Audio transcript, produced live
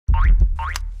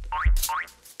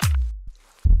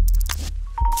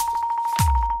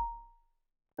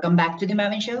Welcome back to the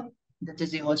Maven Show. This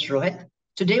is your host Rohit.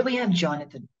 Today we have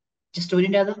Jonathan, the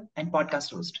storyteller and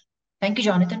podcast host. Thank you,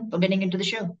 Jonathan, for getting into the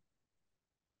show.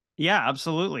 Yeah,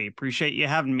 absolutely. Appreciate you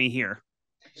having me here.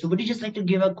 So, would you just like to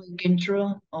give a quick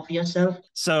intro of yourself?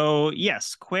 So,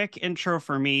 yes, quick intro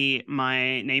for me.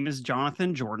 My name is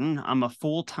Jonathan Jordan. I'm a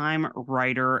full-time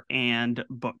writer and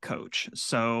book coach.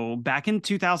 So, back in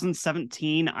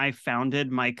 2017, I founded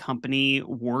my company,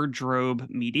 Wardrobe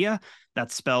Media.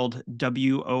 That's spelled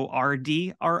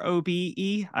Wordrobe.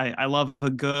 I love a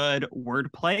good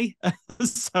wordplay.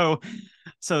 so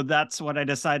that's what I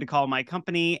decided to call my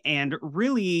company. And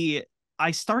really, I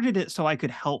started it so I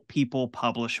could help people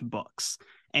publish books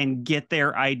and get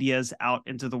their ideas out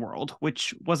into the world,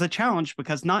 which was a challenge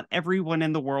because not everyone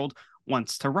in the world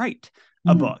wants to write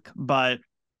a Mhm. book. But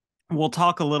we'll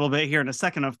talk a little bit here in a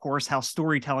second, of course, how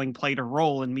storytelling played a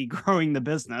role in me growing the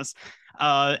business.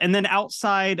 And then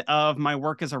outside of my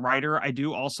work as a writer, I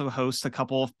do also host a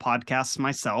couple of podcasts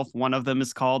myself. One of them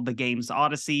is called The Games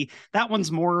Odyssey. That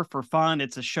one's more for fun.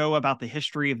 It's a show about the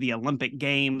history of the Olympic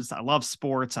Games. I love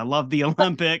sports. I love the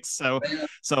Olympics.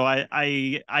 So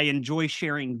I enjoy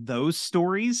sharing those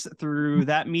stories through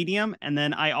that medium. And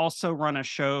then I also run a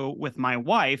show with my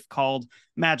wife called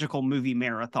Magical Movie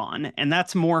Marathon. And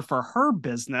that's more for her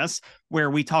business,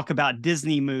 where we talk about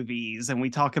Disney movies and we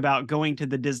talk about going to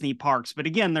the Disney parks. But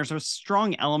again, there's a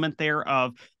strong element there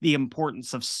of the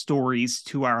importance of stories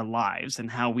to our lives and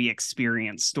how we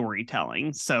experience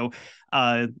storytelling. So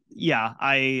I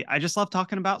just love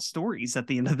talking about stories at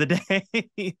the end of the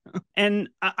day. And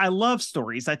I love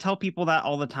stories. I tell people that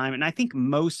all the time. And I think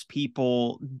most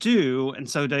people do. And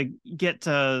so to get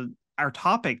to our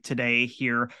topic today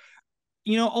here,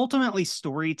 ultimately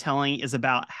storytelling is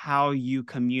about how you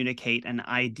communicate an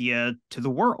idea to the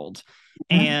world.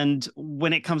 Mhm. And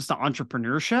when it comes to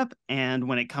entrepreneurship and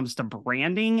when it comes to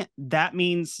branding, that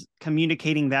means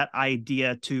communicating that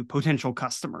idea to potential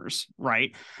customers,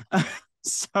 right?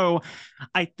 So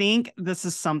I think this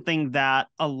is something that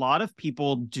a lot of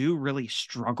people do really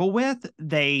struggle with.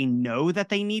 They know that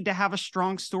they need to have a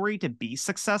strong story to be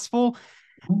successful.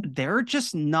 They're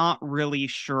just not really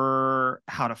sure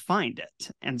how to find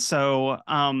it. And so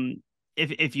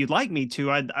if you'd like me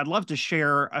to, I'd love to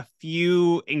share a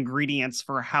few ingredients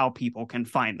for how people can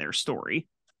find their story.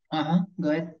 Go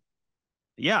ahead.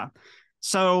 Yeah.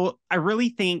 So I really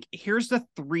think here's the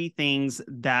three things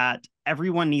that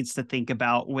everyone needs to think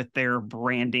about with their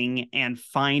branding and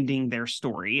finding their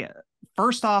story.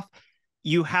 First off,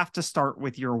 you have to start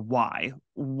with your why.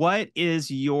 What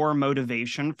is your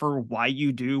motivation for why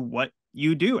you do what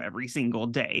you do every single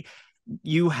day?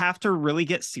 You have to really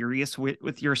get serious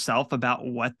with yourself about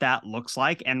what that looks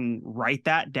like and write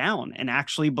that down and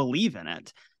actually believe in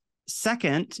it.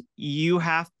 Second, you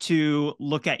have to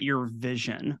look at your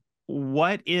vision.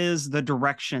 What is the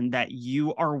direction that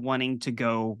you are wanting to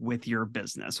go with your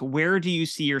business? Where do you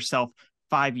see yourself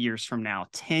 5 years from now,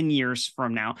 10 years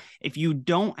from now? If you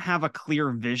don't have a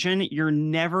clear vision, you're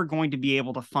never going to be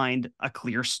able to find a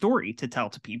clear story to tell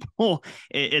to people.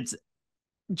 It's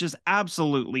just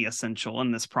absolutely essential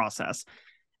in this process.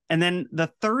 And then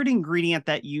the third ingredient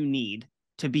that you need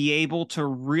to be able to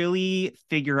really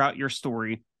figure out your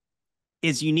story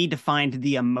is you need to find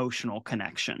the emotional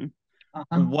connection.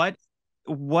 Uh-huh.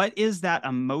 What is that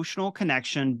emotional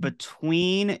connection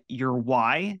between your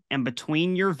why and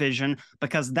between your vision?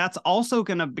 Because that's also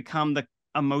going to become the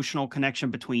emotional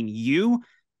connection between you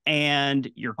and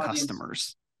your Audience.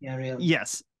 customers. Yeah, real.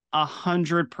 Yes,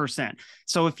 100%.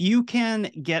 So if you can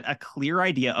get a clear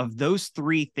idea of those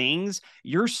three things,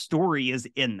 your story is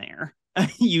in there.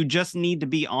 You just need to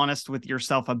be honest with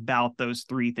yourself about those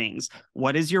three things.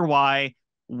 What is your why?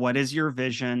 What is your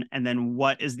vision? And then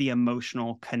what is the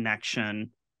emotional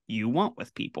connection you want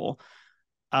with people?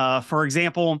 For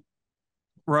example,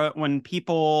 when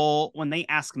they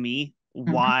ask me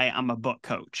Mhm. why I'm a book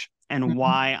coach and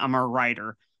why I'm a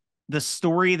writer, the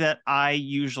story that I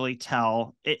usually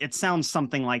tell, it sounds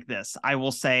something like this. I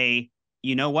will say,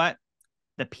 you know what?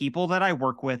 The people that I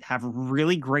work with have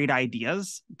really great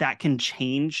ideas that can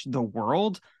change the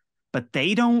world, but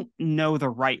they don't know the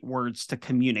right words to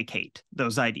communicate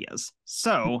those ideas.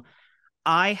 So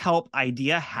I help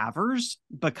idea havers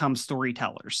become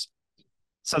storytellers.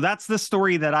 So that's the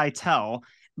story that I tell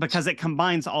because it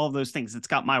combines all of those things. It's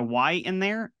got my why in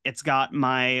there. It's got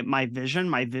my vision.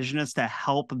 My vision is to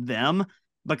help them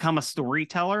become a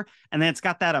storyteller, and then it's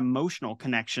got that emotional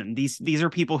connection. These are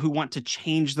people who want to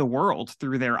change the world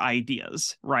through their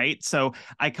ideas, right? So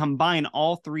I combine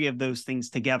all three of those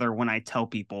things together when I tell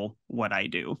people what I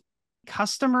do.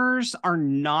 Customers are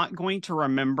not going to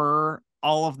remember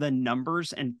all of the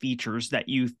numbers and features that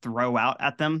you throw out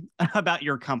at them about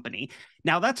your company.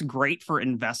 Now, that's great for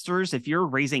investors. If you're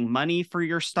raising money for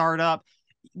your startup,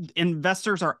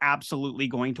 investors are absolutely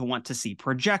going to want to see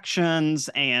projections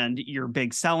and your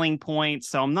big selling points.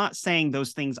 So I'm not saying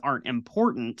those things aren't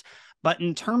important, but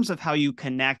in terms of how you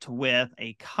connect with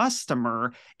a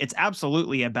customer, it's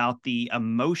absolutely about the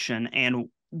emotion, and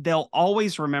they'll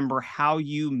always remember how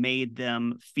you made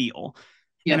them feel.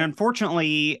 And Yeah.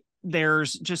 unfortunately,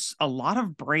 there's just a lot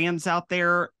of brands out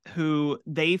there who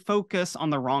they focus on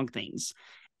the wrong things.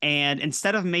 And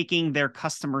instead of making their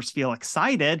customers feel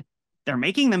excited, they're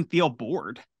making them feel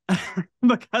bored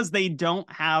because they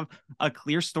don't have a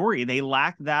clear story. They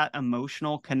lack that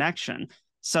emotional connection.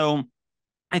 So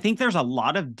I think there's a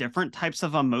lot of different types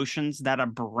of emotions that a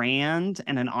brand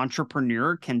and an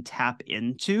entrepreneur can tap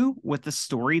into with the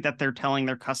story that they're telling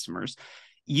their customers.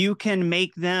 You can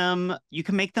make them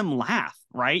laugh,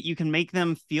 right? You can make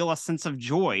them feel a sense of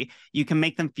joy. You can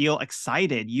make them feel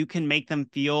excited. You can make them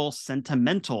feel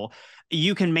sentimental.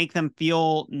 You can make them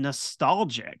feel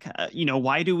nostalgic.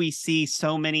 Why do we see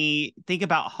so many, think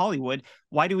about Hollywood,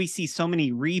 why do we see so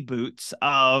many reboots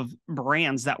of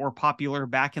brands that were popular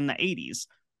back in the 80s?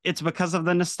 It's because of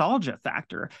the nostalgia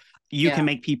factor. You Yeah. can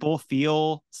make people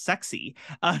feel sexy.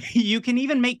 You can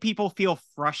even make people feel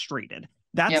frustrated.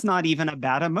 That's Yep. not even a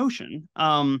bad emotion.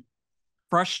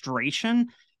 Frustration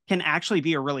can actually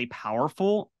be a really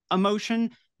powerful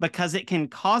emotion because it can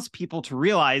cause people to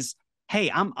realize,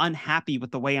 hey, I'm unhappy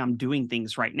with the way I'm doing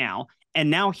things right now. And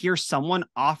now here's someone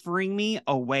offering me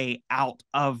a way out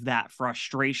of that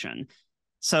frustration.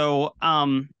 So,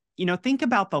 think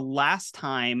about the last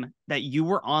time that you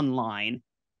were online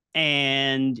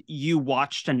and you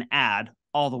watched an ad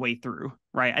all the way through,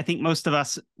 right? I think most of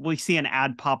us, we see an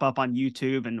ad pop up on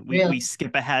YouTube and we Real.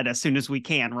 skip ahead as soon as we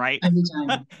can, right? Every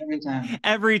time. Every time.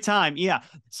 Every time. Yeah.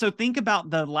 So think about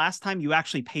the last time you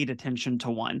actually paid attention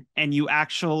to one and you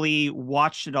actually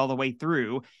watched it all the way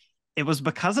through. It was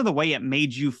because of the way it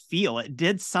made you feel. It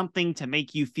did something to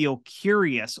make you feel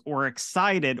curious or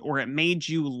excited, or it made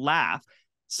you laugh.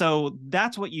 So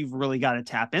that's what you've really got to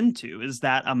tap into, is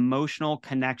that emotional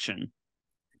connection.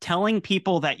 Telling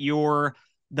people that you're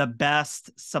the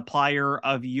best supplier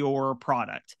of your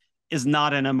product is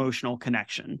not an emotional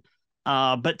connection.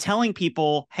 But telling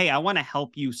people, hey, I want to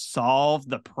help you solve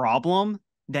the problem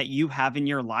that you have in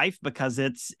your life because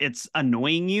it's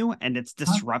annoying you and it's Huh?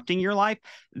 disrupting your life,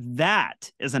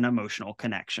 that is an emotional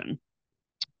connection.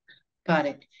 Got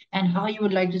it. And how you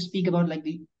would like to speak about like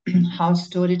the how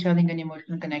storytelling and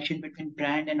emotional connection between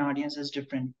brand and audience is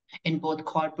different in both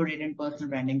corporate and personal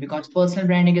branding, because personal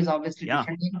branding is obviously Yeah.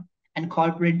 different thing and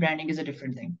corporate branding is a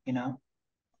different thing, you know?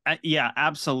 Yeah,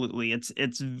 absolutely.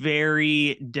 It's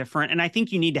very different, and I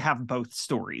think you need to have both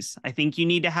stories. I think you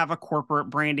need to have a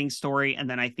corporate branding story, and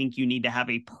then I think you need to have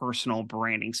a personal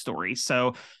branding story.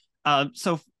 So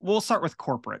we'll start with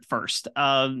corporate first.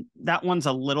 That one's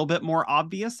a little bit more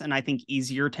obvious, and I think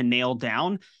easier to nail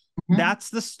down. Mhm.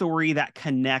 That's the story that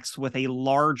connects with a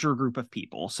larger group of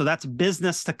people. So that's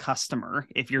business to customer,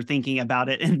 if you're thinking about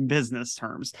it in business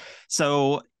terms.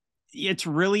 So it's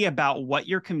really about what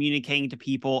you're communicating to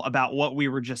people about what we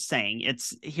were just saying.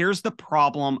 It's, here's the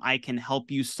problem I can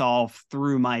help you solve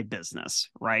through my business,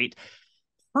 right?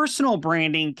 Personal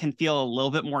branding can feel a little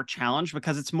bit more challenged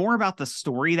because it's more about the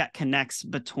story that connects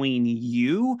between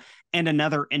you and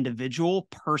another individual,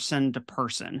 person to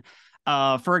person.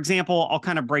 For example, I'll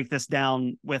kind of break this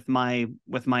down with my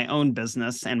own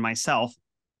business and myself.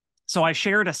 So I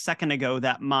shared a second ago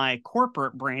that my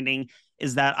corporate branding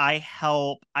is that I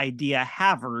help idea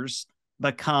havers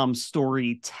become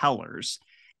storytellers.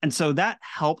 And so that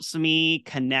helps me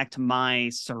connect my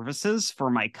services for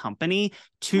my company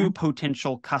to Mhm.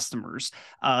 potential customers.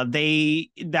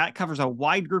 That covers a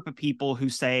wide group of people who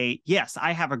say, yes,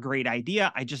 I have a great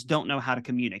idea. I just don't know how to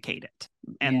communicate it.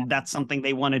 Yeah. And that's something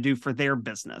they want to do for their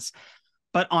business.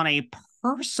 But on a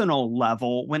personal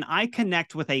level, when I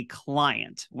connect with a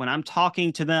client, when I'm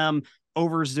talking to them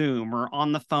over Zoom or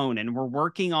on the phone and we're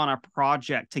working on a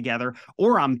project together,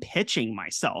 or I'm pitching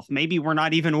myself, maybe we're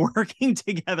not even working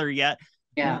together yet.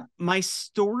 Yeah. My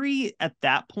story at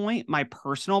that point, my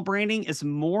personal branding is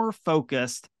more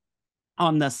focused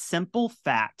on the simple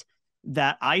fact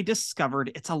that I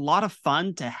discovered it's a lot of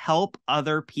fun to help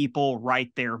other people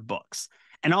write their books.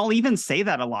 And I'll even say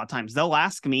that a lot of times. They'll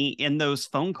ask me in those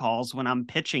phone calls when I'm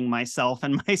pitching myself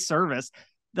and my service,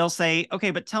 they'll say, okay,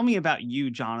 but tell me about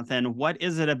you, Jonathan. What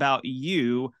is it about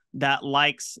you that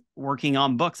likes working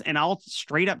on books? And I'll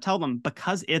straight up tell them,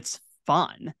 because it's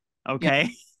fun. Yeah. Okay.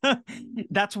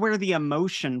 That's where the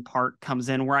emotion part comes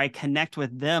in, where I connect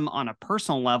with them on a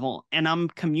personal level and I'm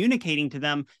communicating to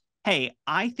them, hey,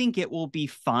 I think it will be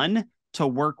fun to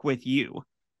work with you.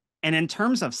 And in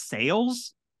terms of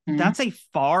sales, Mhm. that's a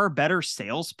far better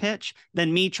sales pitch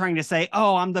than me trying to say,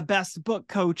 oh, I'm the best book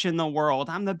coach in the world.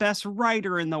 I'm the best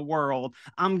writer in the world.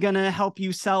 I'm going to help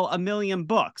you sell 1,000,000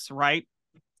 books, right?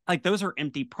 Like those are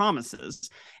empty promises.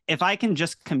 If I can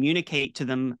just communicate to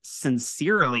them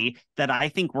sincerely that I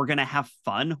think we're going to have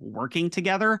fun working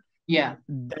together, Yeah.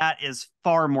 that is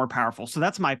far more powerful. So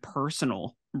that's my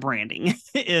personal branding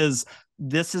is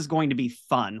this is going to be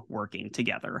fun working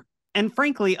together. And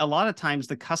frankly, a lot of times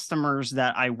the customers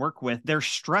that I work with, they're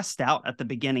stressed out at the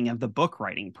beginning of the book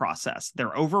writing process.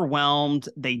 They're overwhelmed.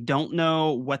 They don't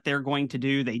know what they're going to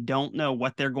do. They don't know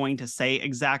what they're going to say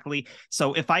exactly.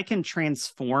 So if I can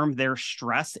transform their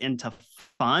stress into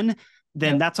fun,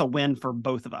 then Yep. that's a win for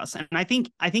both of us. And I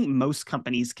think most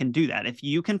companies can do that. If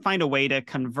you can find a way to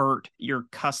convert your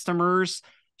customers'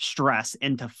 stress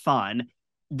into fun,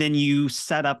 then you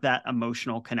set up that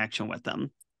emotional connection with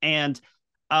them. And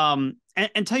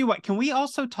tell you what, can we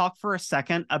also talk for a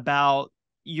second about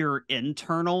your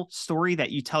internal story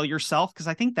that you tell yourself? Because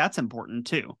I think that's important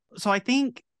too. So I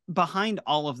think behind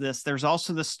all of this, there's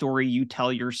also the story you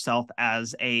tell yourself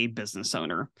as a business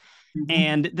owner. Mhm.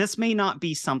 And this may not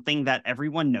be something that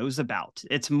everyone knows about.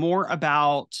 It's more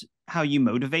about how you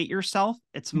motivate yourself.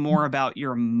 It's more Mhm. about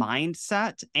your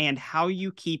mindset and how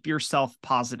you keep yourself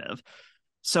positive.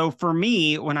 So for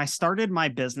me, when I started my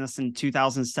business in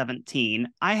 2017,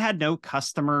 I had no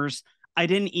customers. I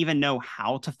didn't even know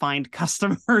how to find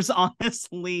customers,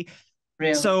 honestly.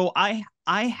 Real. So I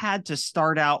had to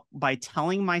start out by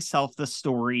telling myself the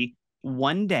story,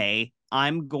 one day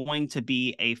I'm going to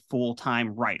be a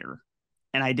full-time writer.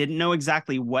 And I didn't know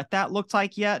exactly what that looked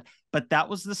like yet, but that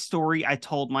was the story I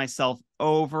told myself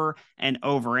over and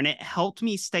over. And it helped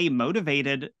me stay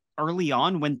motivated early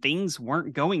on when things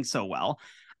weren't going so well.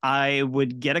 I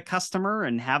would get a customer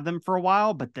and have them for a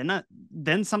while, but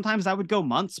then sometimes I would go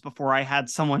months before I had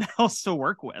someone else to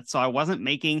work with. So I wasn't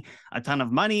making a ton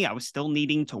of money. I was still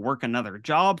needing to work another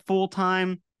job full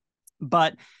time.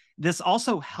 But this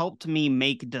also helped me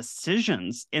make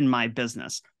decisions in my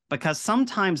business because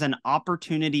sometimes an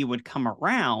opportunity would come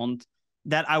around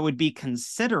that I would be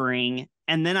considering.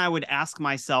 And then I would ask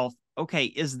myself, okay,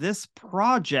 is this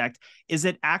project, is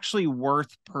it actually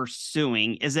worth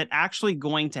pursuing? Is it actually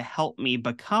going to help me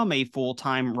become a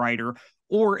full-time writer?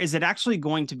 Or is it actually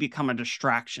going to become a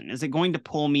distraction? Is it going to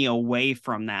pull me away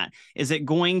from that? Is it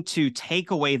going to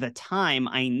take away the time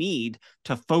I need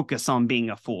to focus on being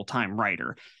a full-time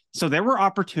writer? So there were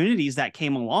opportunities that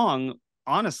came along,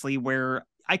 honestly, where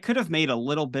I could have made a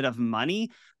little bit of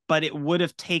money, but it would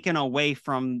have taken away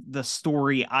from the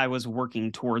story I was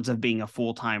working towards of being a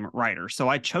full-time writer. So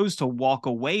I chose to walk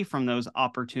away from those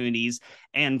opportunities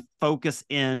and focus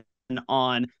in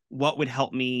on what would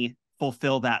help me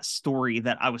fulfill that story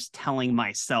that I was telling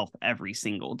myself every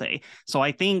single day. So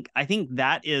I think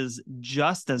that is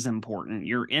just as important,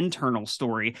 your internal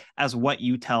story, as what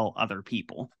you tell other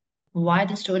people. Why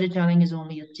the storytelling is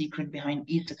only a secret behind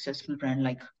each successful brand?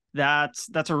 Like,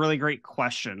 That's a really great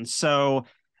question. So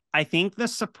I think the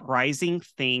surprising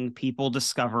thing people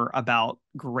discover about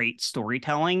great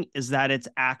storytelling is that it's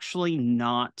actually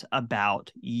not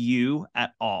about you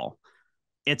at all.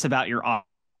 It's about your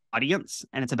audience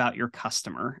and it's about your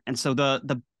customer. And so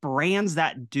the brands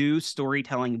that do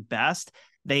storytelling best,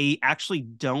 they actually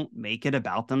don't make it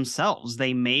about themselves.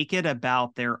 They make it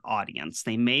about their audience.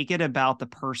 They make it about the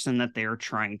person that they're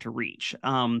trying to reach.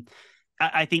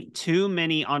 I think too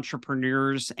many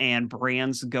entrepreneurs and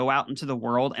brands go out into the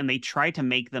world and they try to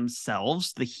make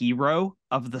themselves the hero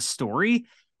of the story.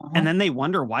 And uh-huh. then they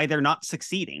wonder why they're not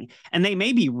succeeding. And they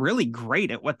may be really great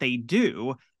at what they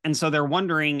do. And so they're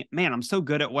wondering, man, I'm so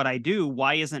good at what I do.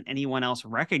 Why isn't anyone else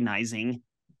recognizing?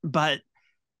 But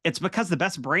it's because the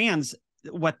best brands,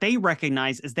 what they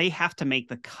recognize is they have to make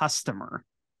the customer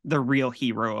the real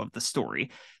hero of the story.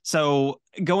 So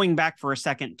going back for a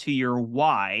second to your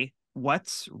why,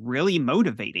 what's really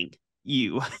motivating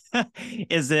you?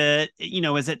 Is it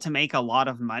to make a lot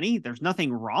of money? There's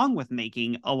nothing wrong with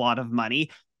making a lot of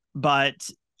money, but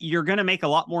you're going to make a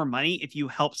lot more money if you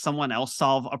help someone else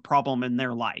solve a problem in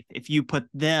their life, if you put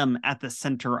them at the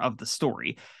center of the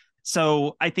story.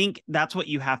 So I think that's what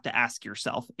you have to ask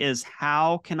yourself is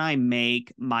how can I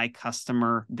make my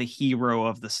customer the hero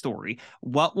of the story?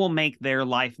 What will make their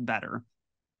life better?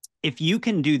 If you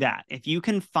can do that, if you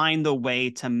can find the way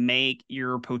to make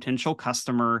your potential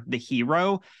customer the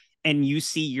hero and you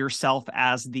see yourself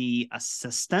as the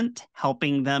assistant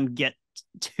helping them get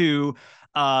to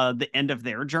the end of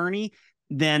their journey,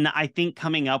 then I think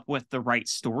coming up with the right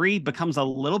story becomes a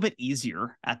little bit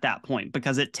easier at that point,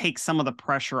 because it takes some of the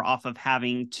pressure off of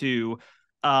having to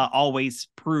always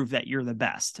prove that you're the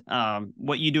best.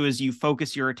 What you do is you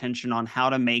focus your attention on how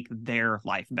to make their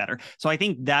life better. So I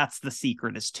think that's the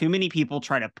secret, is too many people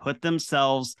try to put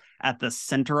themselves at the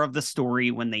center of the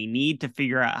story when they need to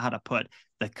figure out how to put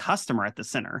the customer at the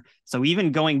center. So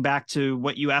even going back to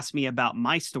what you asked me about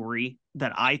my story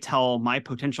that I tell my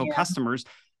potential Yeah. customers,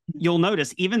 you'll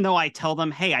notice, even though I tell them,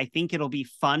 hey, I think it'll be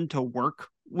fun to work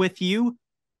with you,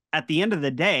 at the end of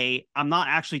the day, I'm not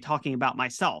actually talking about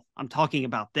myself. I'm talking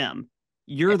about them.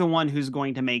 You're the one who's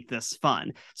going to make this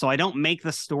fun. So I don't make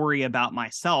the story about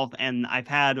myself. And I've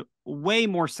had way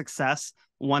more success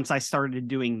once I started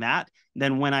doing that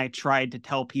than when I tried to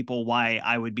tell people why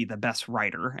I would be the best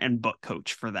writer and book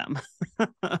coach for them.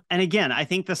 And again, I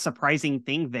think the surprising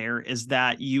thing there is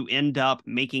that you end up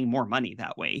making more money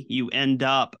that way. You end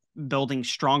up building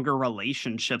stronger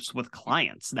relationships with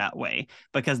clients that way,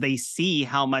 because they see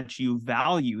how much you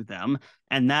value them.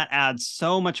 And that adds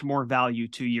so much more value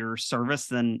to your service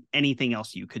than anything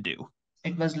else you could do.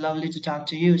 It was lovely to talk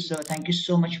to you. So thank you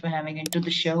so much for having into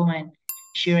the show and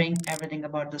sharing everything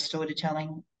about the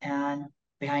storytelling and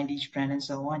behind each brand and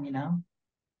so on, you know?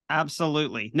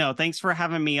 Absolutely. No, thanks for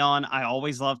having me on. I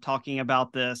always love talking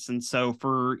about this. And so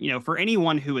for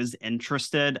anyone who is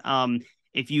interested,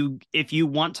 if you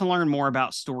want to learn more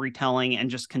about storytelling and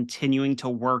just continuing to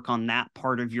work on that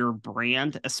part of your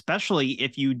brand, especially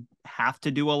if you have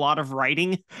to do a lot of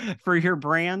writing for your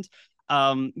brand,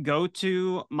 go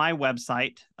to my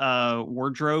website,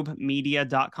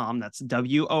 wardrobemedia.com. That's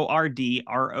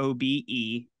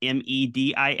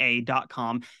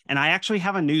WORDROBEMEDIA.com. And I actually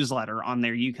have a newsletter on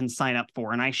there you can sign up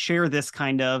for. And I share this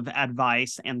kind of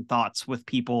advice and thoughts with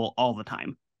people all the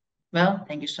time. Well,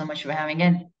 thank you so much for having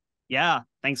in. Yeah.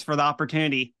 Thanks for the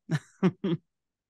opportunity.